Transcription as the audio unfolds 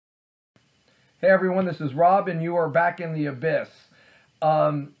Hey everyone, this is Rob, and you are back in the abyss.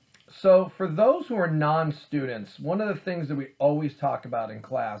 So, for those who are non-students, one of the things that we always talk about in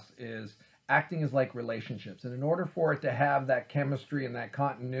class is acting is like relationships. And in order for it to have that chemistry and that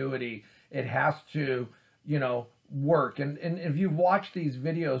continuity, it has to, work. And if you've watched these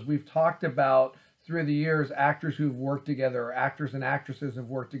videos, we've talked about through the years actors who've worked together, or actors and actresses have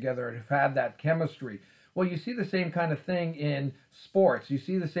worked together and have had that chemistry. Well, you see the same kind of thing in sports. You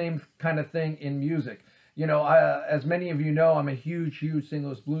see the same kind of thing in music. As many of you know, I'm a huge, huge St.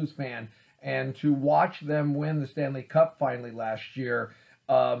 Louis Blues fan, and to watch them win the Stanley Cup finally last year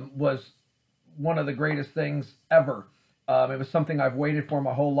was one of the greatest things ever. It was something I've waited for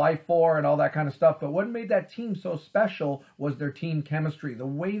my whole life for and all that kind of stuff. But what made that team so special was their team chemistry, the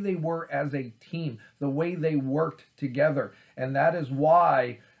way they were as a team, the way they worked together. And that is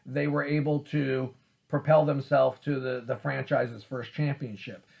why they were able to propel themselves to the franchise's first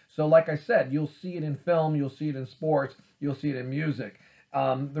championship. So like I said, you'll see it in film, you'll see it in sports, you'll see it in music.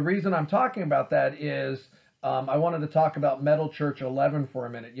 The reason I'm talking about that is I wanted to talk about Metal Church 11 for a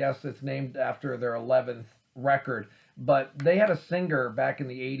minute. Yes, it's named after their 11th record, but they had a singer back in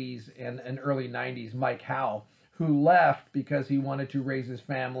the 80s and early 90s, Mike Howe, who left because he wanted to raise his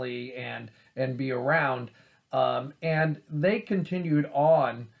family and be around. And they continued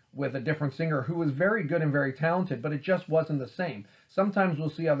on with a different singer who was very good and very talented, but it just wasn't the same. Sometimes we'll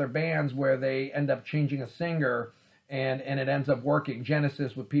see other bands where they end up changing a singer and it ends up working.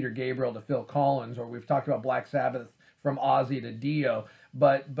 Genesis with Peter Gabriel to Phil Collins, or we've talked about Black Sabbath from Ozzy to Dio,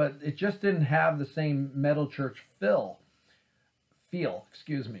 but it just didn't have the same Metal Church feel,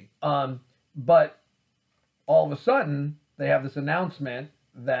 excuse me. But all of a sudden, they have this announcement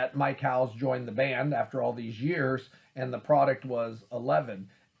that Mike Howe's joined the band after all these years, and the product was 11.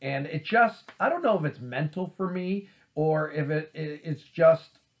 And it just, I don't know if it's mental for me or if it's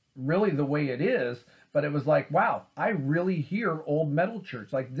just really the way it is, but it was like, wow, I really hear old Metal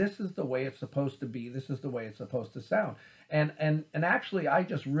Church. Like, this is the way it's supposed to be. This is the way it's supposed to sound. And actually, I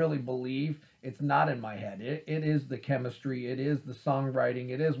just really believe it's not in my head. It is the chemistry. It is the songwriting.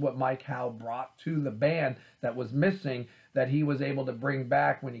 It is what Mike Howe brought to the band that was missing, that he was able to bring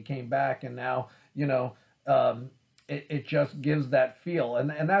back when he came back. And now, it just gives that feel.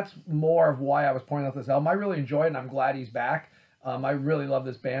 And that's more of why I was pointing out this album. I really enjoy it, and I'm glad he's back. I really love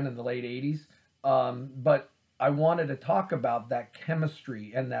this band in the late 80s. But I wanted to talk about that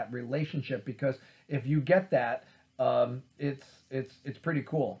chemistry and that relationship, because if you get that, it's pretty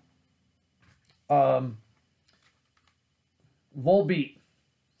cool. Volbeat,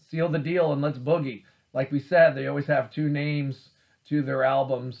 Seal the Deal, and Let's Boogie. Like we said, they always have two names to their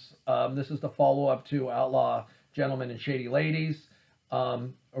albums. This is the follow-up to Outlaw Gentlemen and Shady Ladies. A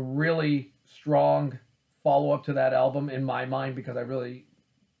really strong follow-up to that album in my mind, because I really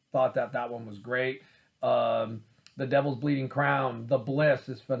thought that one was great. The Devil's Bleeding Crown, The Bliss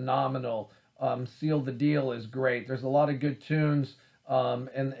is phenomenal. Seal the Deal is great. There's a lot of good tunes,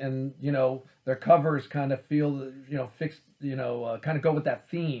 and their covers kind of feel, fixed, kind of go with that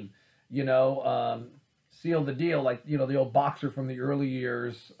theme. Seal the Deal, like, the old boxer from the early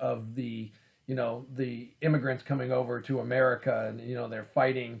years of the immigrants coming over to America, and they're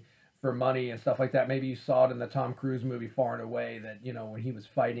fighting for money and stuff like that. Maybe you saw it in the Tom Cruise movie Far and Away, that when he was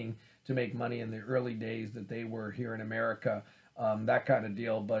fighting to make money in the early days that they were here in America, that kind of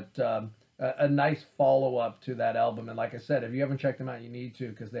deal. But a nice follow-up to that album. And like I said, if you haven't checked them out, you need to,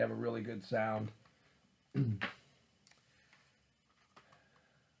 because they have a really good sound.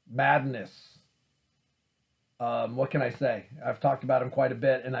 Madness. What can I say? I've talked about them quite a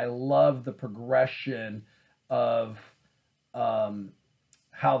bit, and I love the progression of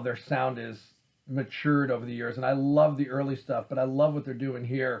how their sound is matured over the years. And I love the early stuff, but I love what they're doing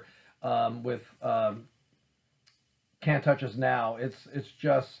here with Can't Touch Us Now. It's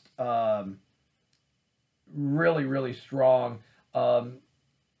just really, really strong.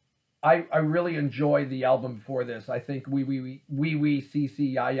 I really enjoyed the album before this. I think Wee Wee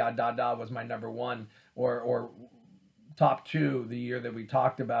CC Ya Ya Da Da was my number one, or top two the year that we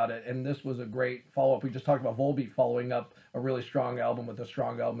talked about it. And this was a great follow-up. We just talked about Volbeat following up a really strong album with a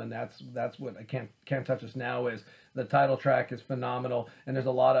strong album, and that's what I Can't Touch Us Now is. The title track is phenomenal, and there's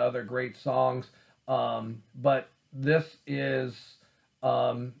a lot of other great songs. But this is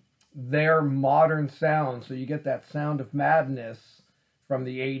their modern sound. So you get that sound of Madness from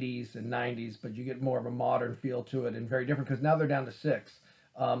the 80s and 90s, but you get more of a modern feel to it, and very different, because now they're down to 6.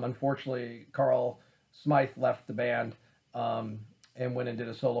 Unfortunately, Carl Smythe left the band and went and did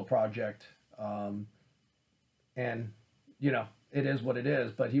a solo project. And, it is what it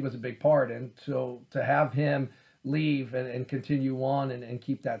is, but he was a big part. And so to have him leave and continue on and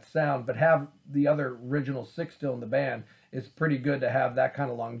keep that sound, but have the other original six still in the band. It's pretty good to have that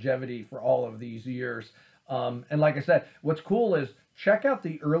kind of longevity for all of these years. And like I said, what's cool is check out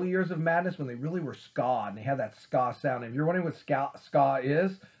the early years of Madness when they really were ska and they had that ska sound. If you're wondering what ska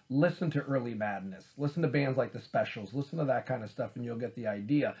is, listen to early Madness. Listen to bands like the Specials. Listen to that kind of stuff and you'll get the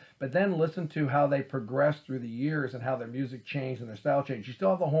idea. But then listen to how they progressed through the years and how their music changed and their style changed. You still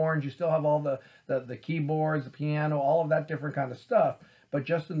have the horns, you still have all the keyboards, the piano, all of that different kind of stuff, but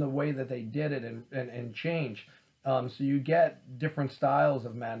just in the way that they did it and changed. So you get different styles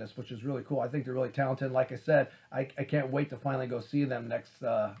of Madness, which is really cool. I think they're really talented. Like I said, I can't wait to finally go see them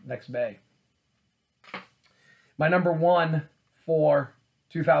next May. My number one for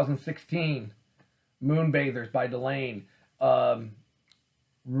 2016, Moonbathers by Delain.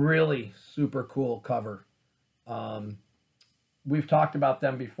 Really super cool cover. We've talked about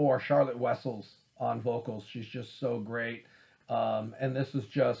them before. Charlotte Wessels on vocals. She's just so great. And this is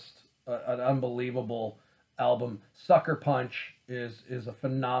just an unbelievable album. Sucker Punch is a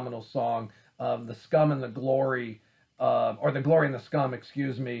phenomenal song. The Scum and the Glory, or the Glory and the Scum,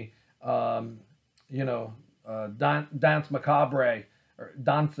 excuse me. Dance Macabre, or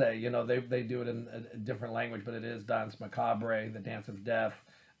Danse, they do it in a different language, but it is Dance Macabre, the Dance of Death.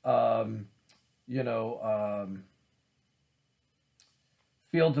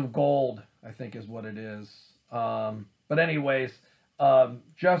 Fields of Gold, I think is what it is. But anyways,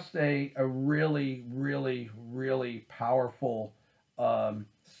 just a really, really, really powerful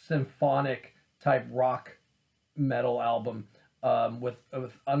symphonic type rock metal album with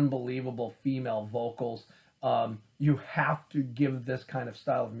unbelievable female vocals. You have to give this kind of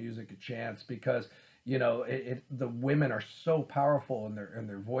style of music a chance because the women are so powerful in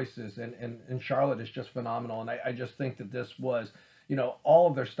their voices, and Charlotte is just phenomenal. And I just think that this was, all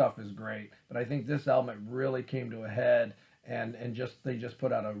of their stuff is great, but I think this album really came to a head, and they just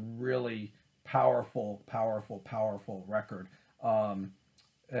put out a really powerful record. And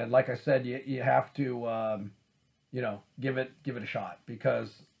like I said, you have to give it a shot because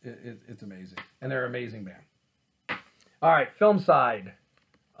it's amazing, and they're an amazing band. All right, film side.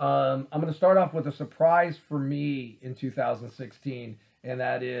 I'm going to start off with a surprise for me in 2016, and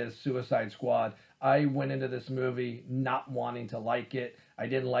that is Suicide Squad. I went into this movie not wanting to like it. I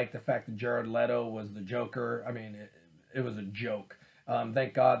didn't like the fact that Jared Leto was the Joker. I mean, it was a joke.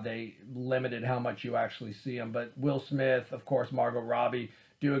 Thank God they limited how much you actually see him. But Will Smith, of course, Margot Robbie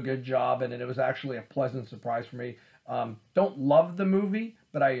do a good job, and it was actually a pleasant surprise for me. Don't love the movie,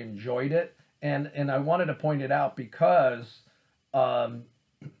 but I enjoyed it. And I wanted to point it out because I'm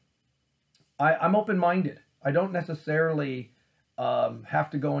open-minded. I don't necessarily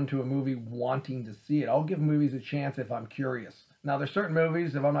have to go into a movie wanting to see it. I'll give movies a chance if I'm curious. Now, there's certain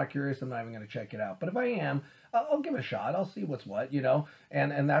movies, if I'm not curious, I'm not even going to check it out. But if I am, I'll give it a shot. I'll see what's what,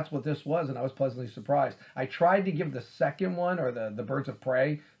 And that's what this was, and I was pleasantly surprised. I tried to give the second one, or the Birds of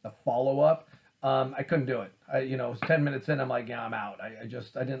Prey, the follow-up. I couldn't do it. It was 10 minutes in, I'm like, yeah, I'm out. I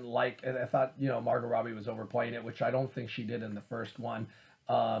didn't like it. I thought, Margot Robbie was overplaying it, which I don't think she did in the first one.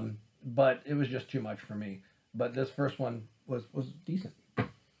 But it was just too much for me. But this first one was decent.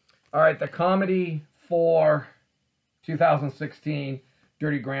 All right, the comedy for 2016,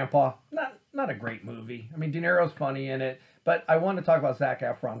 Dirty Grandpa. Not a great movie. I mean, De Niro's funny in it, but I want to talk about Zac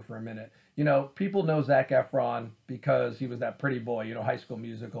Efron for a minute. People know Zac Efron because he was that pretty boy, High School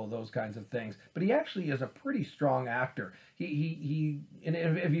Musical, those kinds of things. But he actually is a pretty strong actor. And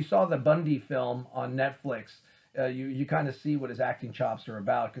if you saw the Bundy film on Netflix, you kind of see what his acting chops are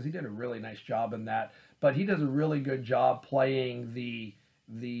about because he did a really nice job in that. But he does a really good job playing the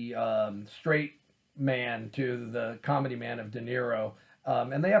straight man to the comedy man of De Niro.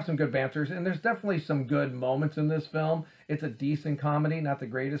 And they have some good banters, and there's definitely some good moments in this film. It's a decent comedy, not the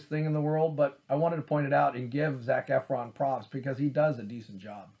greatest thing in the world, but I wanted to point it out and give Zac Efron props because he does a decent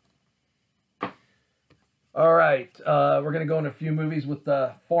job. All right, we're going to go into a few movies with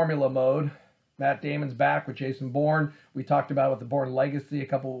the formula mode. Matt Damon's back with Jason Bourne. We talked about with the Bourne Legacy a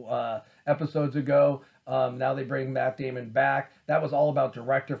couple episodes ago. Now they bring Matt Damon back. That was all about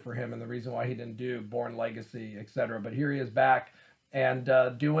director for him and the reason why he didn't do Bourne Legacy, etc. But here he is back and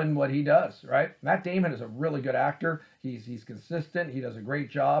doing what he does, right? Matt Damon is a really good actor. He's consistent. He does a great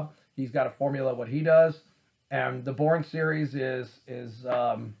job. He's got a formula what he does. And the Bourne series is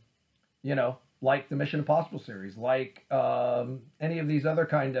like the Mission Impossible series, like any of these other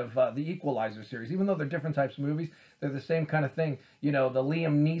kind of, the Equalizer series. Even though they're different types of movies, they're the same kind of thing. The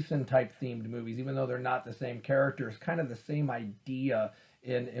Liam Neeson type themed movies, even though they're not the same characters, kind of the same idea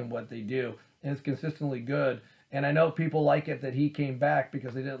in what they do. And it's consistently good. And I know people like it that he came back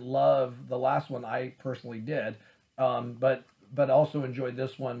because they didn't love the last one. I personally did. But also enjoyed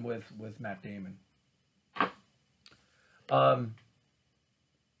this one with Matt Damon. Um,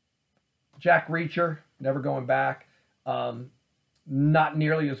 Jack Reacher, never going back. Not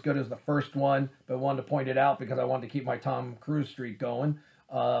nearly as good as the first one, but wanted to point it out because I wanted to keep my Tom Cruise streak going.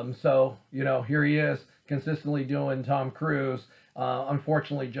 So, here he is consistently doing Tom Cruise.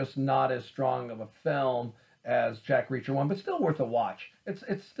 Unfortunately, just not as strong of a film as Jack Reacher one, but still worth a watch.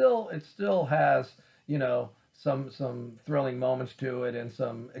 It still has, some thrilling moments to it, and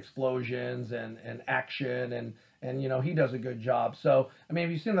some explosions and action, and he does a good job. So I mean,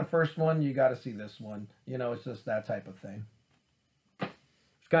 if you've seen the first one, you got to see this one. It's just that type of thing.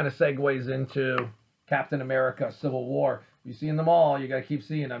 Which kind of segues into Captain America: Civil War. You've seen them all, you got to keep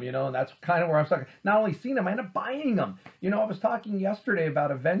seeing them, and that's kind of where I'm stuck. Not only seeing them, I end up buying them. I was talking yesterday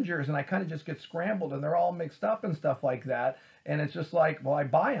about Avengers, and I kind of just get scrambled, and they're all mixed up and stuff like that. And it's just like, well, I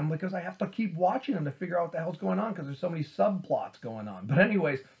buy them because I have to keep watching them to figure out what the hell's going on, because there's so many subplots going on. But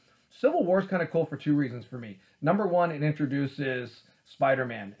anyways, Civil War is kind of cool for two reasons for me. Number one, it introduces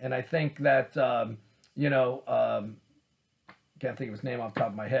Spider-Man, and I think that, can't think of his name off the top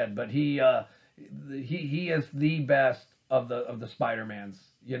of my head, but he is the best of the Spider-Mans,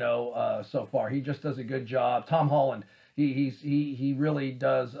 so far. He just does a good job. Tom Holland, he really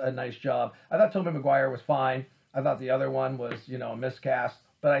does a nice job. I thought Tobey Maguire was fine. I thought the other one was, a miscast,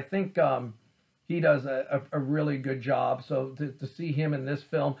 but I think he does a really good job. So to see him in this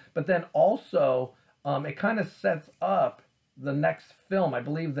film, but then also it kind of sets up the next film. I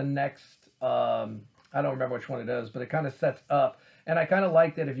believe the next, I don't remember which one it is, but it kind of sets up. And I kind of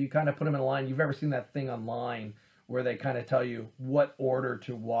like that if you kind of put them in line. You've ever seen that thing online where they kind of tell you what order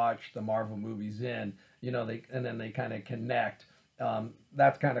to watch the Marvel movies in, and then they kind of connect.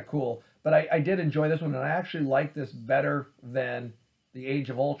 That's kind of cool. But I did enjoy this one, and I actually liked this better than the Age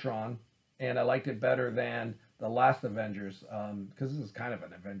of Ultron, and I liked it better than the last Avengers, because this is kind of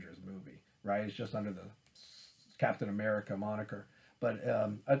an Avengers movie, right? It's just under the Captain America moniker, but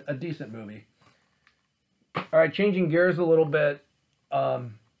a decent movie. All right, changing gears a little bit. The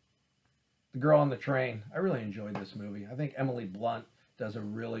Girl on the Train. I really enjoyed this movie. I think Emily Blunt does a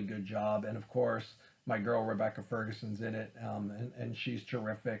really good job, and of course, my girl Rebecca Ferguson's in it, and she's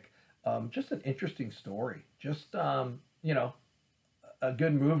terrific. Just an interesting story. Just a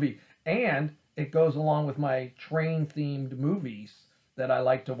good movie, and it goes along with my train-themed movies that I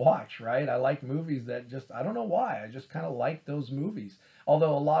like to watch. Right? I like movies that I don't know why. I just kind of like those movies.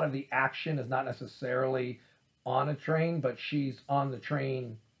 Although a lot of the action is not necessarily on a train, but she's on the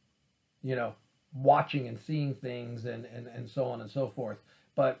train, watching and seeing things and so on and so forth.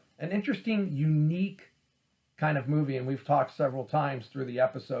 But an interesting, unique kind of movie, and we've talked several times through the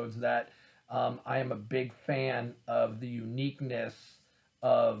episodes that I am a big fan of the uniqueness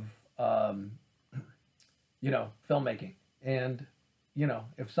of, filmmaking. And,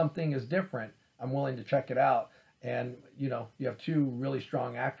 if something is different, I'm willing to check it out. And, you have two really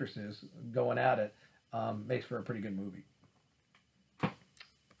strong actresses going at it. Makes for a pretty good movie.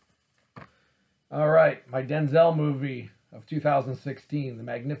 All right, my Denzel movie of 2016, The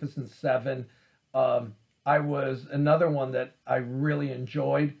Magnificent Seven. I was another one that I really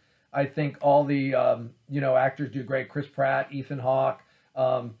enjoyed. I think all the actors do great. Chris Pratt, Ethan Hawke.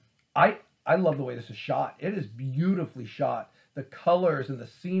 I love the way this is shot. It is beautifully shot. The colors and the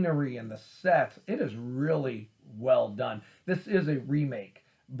scenery and the sets. It is really well done. This is a remake,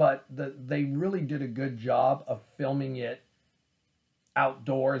 but they really did a good job of filming it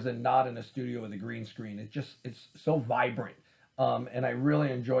outdoors and not in a studio with a green screen. It's so vibrant, and I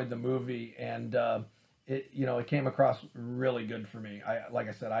really enjoyed the movie, and it came across really good for me. Like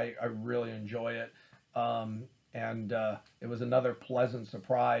I said, I really enjoy it, and it was another pleasant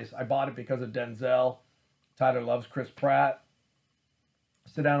surprise. I bought it because of Denzel. Tyler loves Chris Pratt.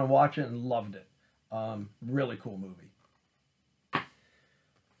 Sit down and watch it and loved it. Really cool movie.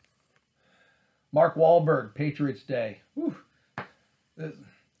 Mark Wahlberg, Patriots Day. Whew.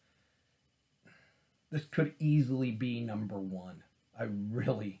 This could easily be number one. I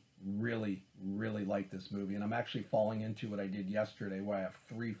really, really, really like this movie, and I'm actually falling into what I did yesterday, where I have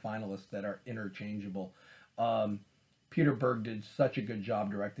three finalists that are interchangeable. Peter Berg did such a good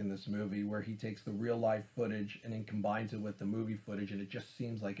job directing this movie, where he takes the real life footage and then combines it with the movie footage, and it just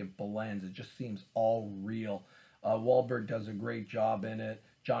seems like it blends. It just seems all real. Wahlberg does a great job in it.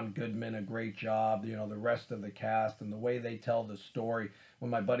 John Goodman, a great job. The rest of the cast and the way they tell the story. When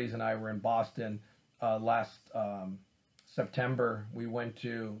my buddies and I were in Boston last September, we went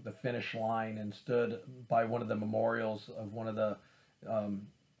to the finish line and stood by one of the memorials of one of the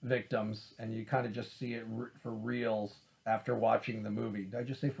victims, and you kind of just see it for reals after watching the movie. Did I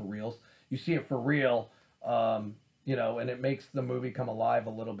just say for reals? You see it for real you know, and it makes the movie come alive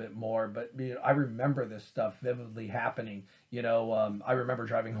a little bit more. But you know, I remember this stuff vividly happening. You know, I remember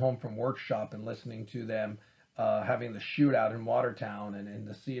driving home from workshop and listening to them having the shootout in Watertown, and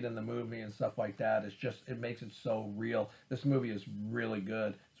to see it in the movie and stuff like that. It's just, it makes it so real. This movie is really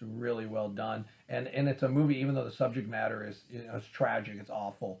good. It's really well done, and it's a movie. Even though the subject matter is, you know, it's tragic, it's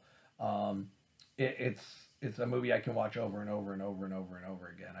awful. It's a movie I can watch over and over and over and over and over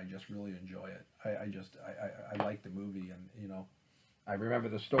again. I just really enjoy it. I like the movie, and you know, I remember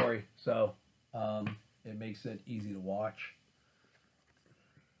the story, so it makes it easy to watch.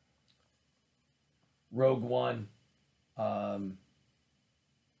 Rogue One,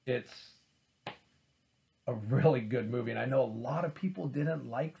 it's a really good movie, and I know a lot of people didn't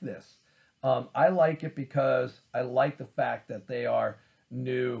like this. I like it because I like the fact that they are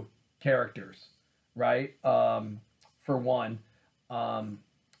new characters, right? For one. And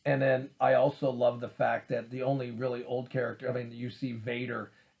then I also love the fact that the only really old character, I mean, you see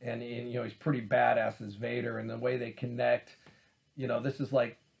Vader, and you know, he's pretty badass as Vader, and the way they connect, you know, this is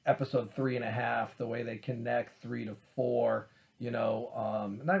like episode 3.5, the way they connect 3 to 4, you know,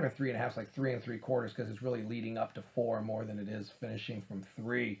 not even 3.5, it's like 3 3/4, because it's really leading up to 4 more than it is finishing from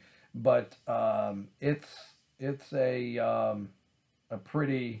 3. But it's a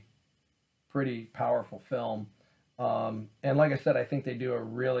pretty powerful film. And like I said, I think they do a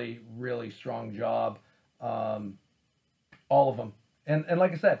really strong job. All of them. And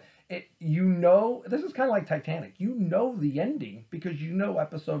like I said, you know, this is kind of like Titanic. You know the ending because you know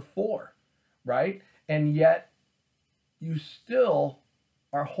episode 4, right? And yet you still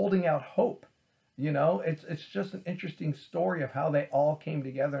are holding out hope. You know, it's just an interesting story of how they all came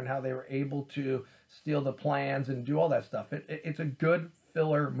together and how they were able to steal the plans and do all that stuff. It's a good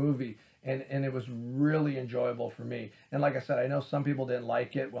filler movie. And it was really enjoyable for me. And like I said, I know some people didn't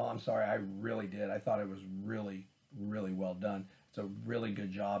like it. Well, I'm sorry, I really did. I thought it was really well done. It's a really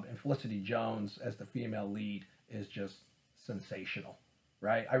good job. And Felicity Jones as the female lead is just sensational,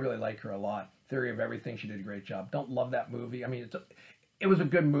 right? I really like her a lot. Theory of Everything, she did a great job. Don't love that movie. I mean, it was a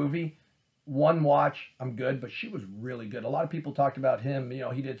good movie. One watch, I'm good, but she was really good. A lot of people talked about him. You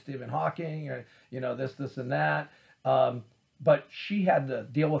know, he did Stephen Hawking, or, you know, this, and that. But she had to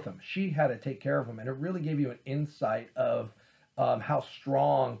deal with him. She had to take care of him. And it really gave you an insight of how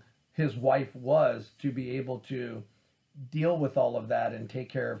strong his wife was to be able to deal with all of that and take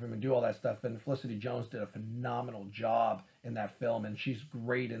care of him and do all that stuff. And Felicity Jones did a phenomenal job in that film. And she's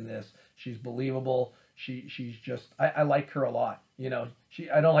great in this. She's believable. She's just, I like her a lot. You know,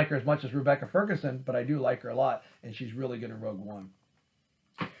 I don't like her as much as Rebecca Ferguson, but I do like her a lot. And she's really good in Rogue One.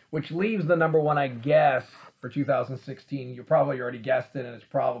 Which leaves the number one, I guess, for 2016. You probably already guessed it, and it's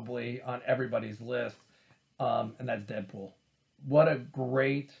probably on everybody's list, and that's Deadpool. What a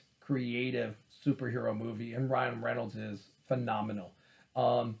great, creative superhero movie, and Ryan Reynolds is phenomenal.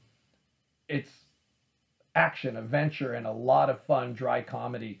 It's action, adventure, and a lot of fun, dry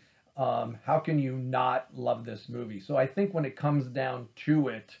comedy. How can you not love this movie? So I think when it comes down to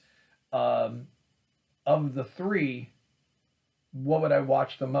it, of the three, what would I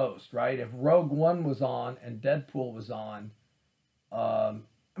watch the most, right? If Rogue One was on and Deadpool was on, I'm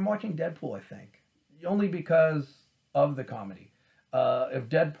watching Deadpool, I think. Only because of the comedy. If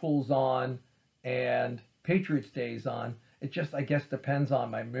Deadpool's on and Patriots Day's on, it just, I guess, depends on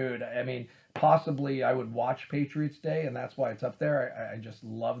my mood. I mean, possibly I would watch Patriots Day, and that's why it's up there. I just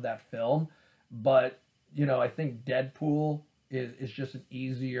love that film. But, you know, I think Deadpool is just an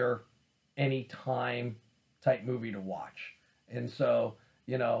easier anytime type movie to watch. And so,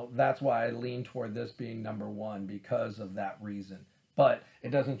 you know, that's why I lean toward this being number one, because of that reason. But it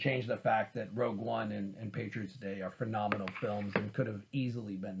doesn't change the fact that Rogue One and Patriots Day are phenomenal films and could have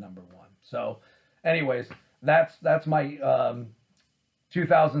easily been number one. So, anyways, that's my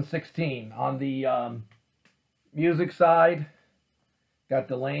 2016. On the music side, got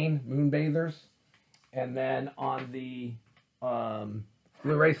Delain, Moonbathers. And then on the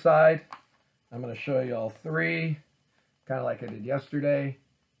Blu-ray side, I'm going to show you all three. Kind of like I did yesterday,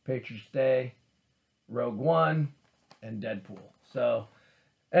 Patriots Day, Rogue One, and Deadpool. So,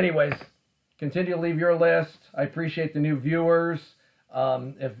 anyways, continue to leave your list. I appreciate the new viewers.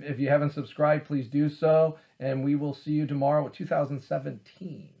 If you haven't subscribed, please do so. And we will see you tomorrow with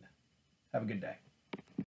 2017. Have a good day.